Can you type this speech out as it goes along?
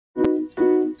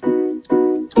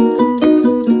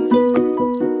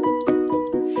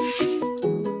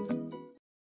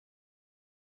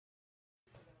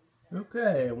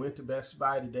Okay, I went to Best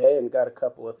Buy today and got a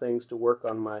couple of things to work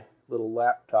on my little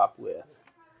laptop with.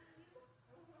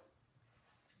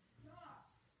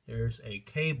 There's a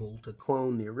cable to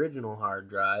clone the original hard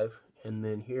drive, and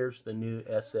then here's the new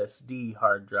SSD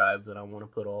hard drive that I want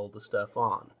to put all the stuff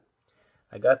on.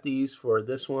 I got these for,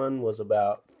 this one was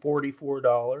about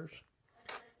 $44,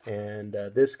 and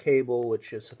this cable,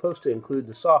 which is supposed to include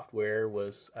the software,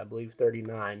 was I believe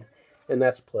 $39, and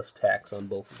that's plus tax on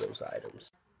both of those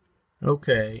items.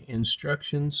 Okay,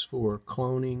 instructions for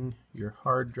cloning your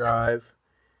hard drive.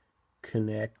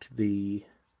 Connect the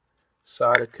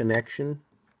SATA connection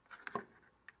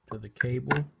to the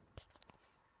cable,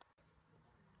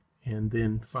 and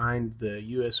then find the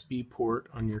USB port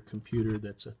on your computer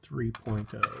that's a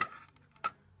 3.0.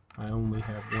 I only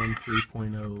have one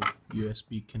 3.0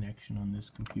 USB connection on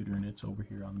this computer, and it's over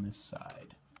here on this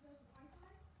side.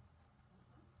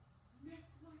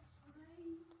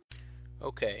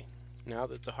 Okay, now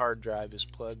that the hard drive is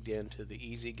plugged into the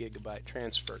Easy Gigabyte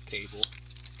transfer cable,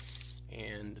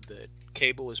 and the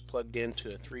cable is plugged into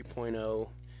a 3.0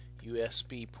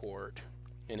 USB port,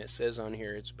 and it says on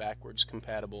here it's backwards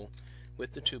compatible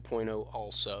with the 2.0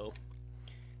 also,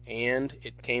 and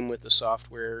it came with the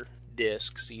software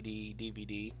disc, CD,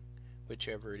 DVD,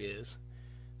 whichever it is.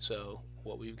 So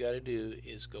what we've got to do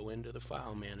is go into the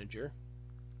file manager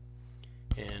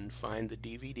and find the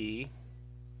DVD,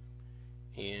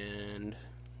 and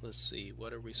let's see,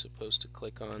 what are we supposed to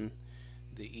click on?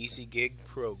 The Easy Gig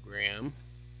program.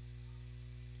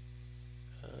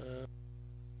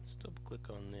 Let's double click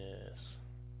on this.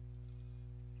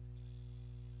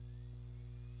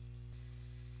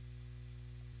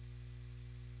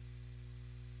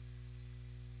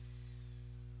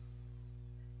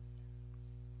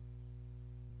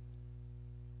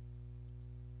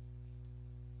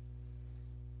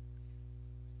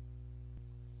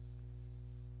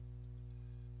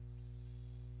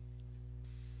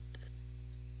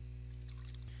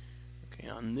 Okay,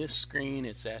 on this screen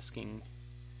it's asking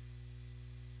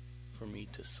for me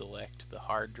to select the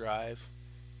hard drive,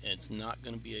 and it's not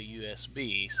going to be a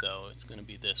USB, so it's going to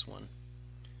be this one,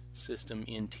 System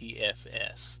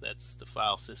NTFS. That's the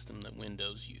file system that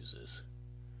Windows uses.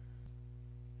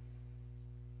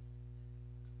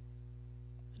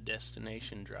 The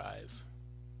destination drive.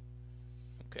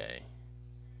 Okay.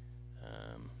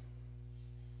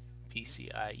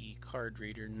 PCIe card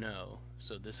reader, no.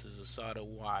 So this is a SATA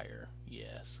wire,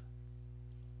 yes.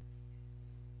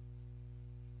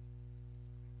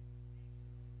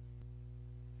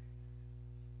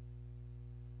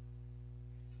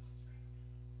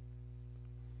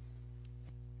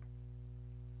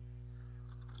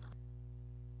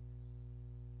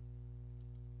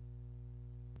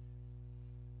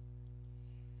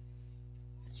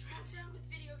 Surround sound with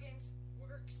video games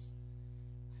works.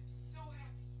 I'm so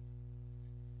happy.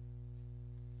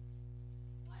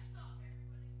 Lights off,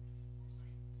 everybody.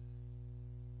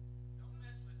 Don't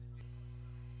mess with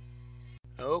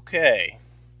it. Okay,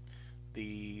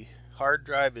 the hard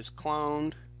drive is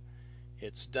cloned.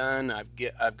 It's done.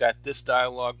 I've got this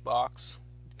dialog box.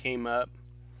 It came up.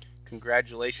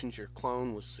 Congratulations, your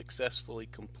clone was successfully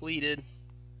completed.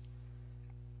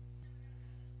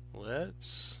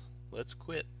 Let's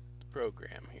quit the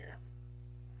program here.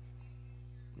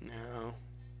 Now,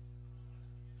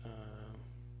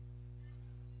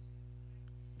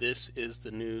 this is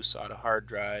the new SATA hard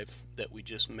drive that we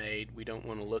just made. We don't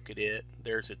want to look at it.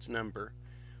 There's its number.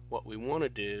 What we want to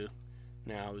do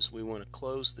now is we want to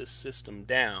close this system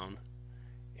down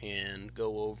and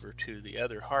go over to the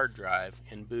other hard drive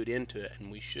and boot into it,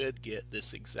 and we should get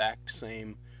this exact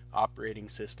same operating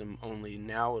system, only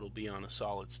now it'll be on a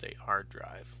solid state hard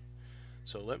drive.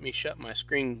 So let me shut my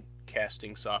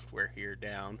screencasting software here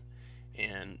down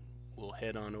and we'll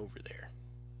head on over there.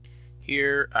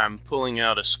 Here I'm pulling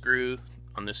out a screw.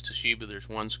 On this Toshiba there's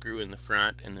one screw in the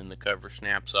front and then the cover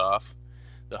snaps off.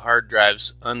 The hard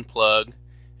drives unplug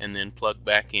and then plug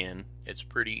back in. It's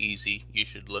pretty easy. You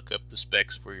should look up the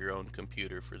specs for your own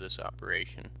computer for this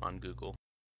operation on Google.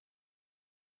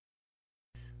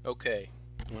 Okay,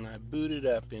 when I booted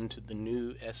up into the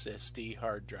new SSD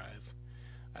hard drive,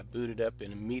 I booted up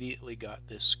and immediately got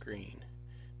this screen.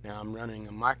 Now I'm running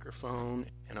a microphone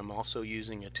and I'm also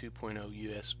using a 2.0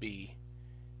 USB.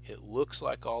 It looks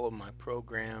like all of my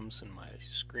programs and my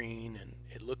screen, and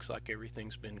it looks like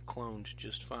everything's been cloned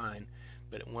just fine,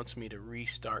 but it wants me to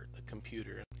restart the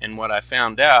computer. And what I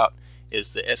found out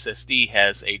is the SSD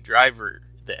has a driver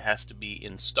that has to be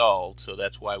installed, so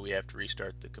that's why we have to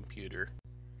restart the computer.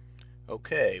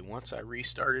 Okay, once I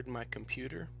restarted my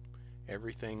computer,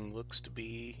 everything looks to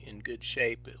be in good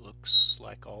shape. It looks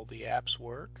like all the apps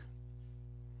work.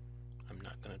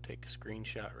 not going to take a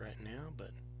screenshot right now,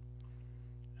 but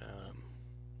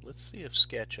let's see if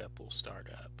SketchUp will start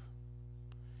up.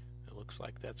 It looks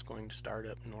like that's going to start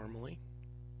up normally.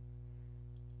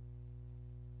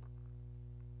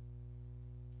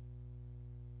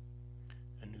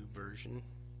 A new version.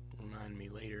 Remind me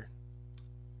later.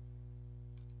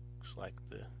 Looks like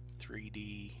the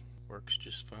 3D works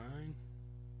just fine.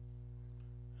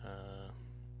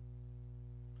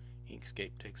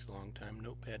 Inkscape takes a long time.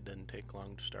 Notepad doesn't take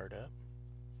long to start up.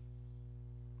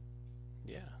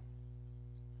 Yeah.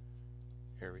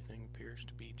 Everything appears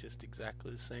to be just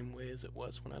exactly the same way as it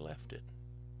was when I left it.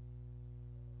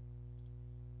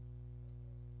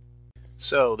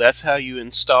 So that's how you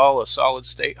install a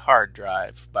solid-state hard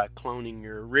drive, by cloning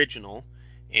your original,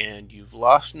 and you've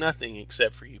lost nothing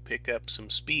except for you pick up some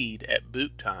speed at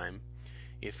boot time.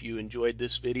 If you enjoyed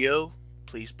this video,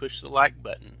 please push the like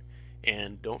button,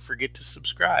 and don't forget to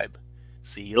subscribe.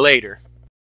 See you later.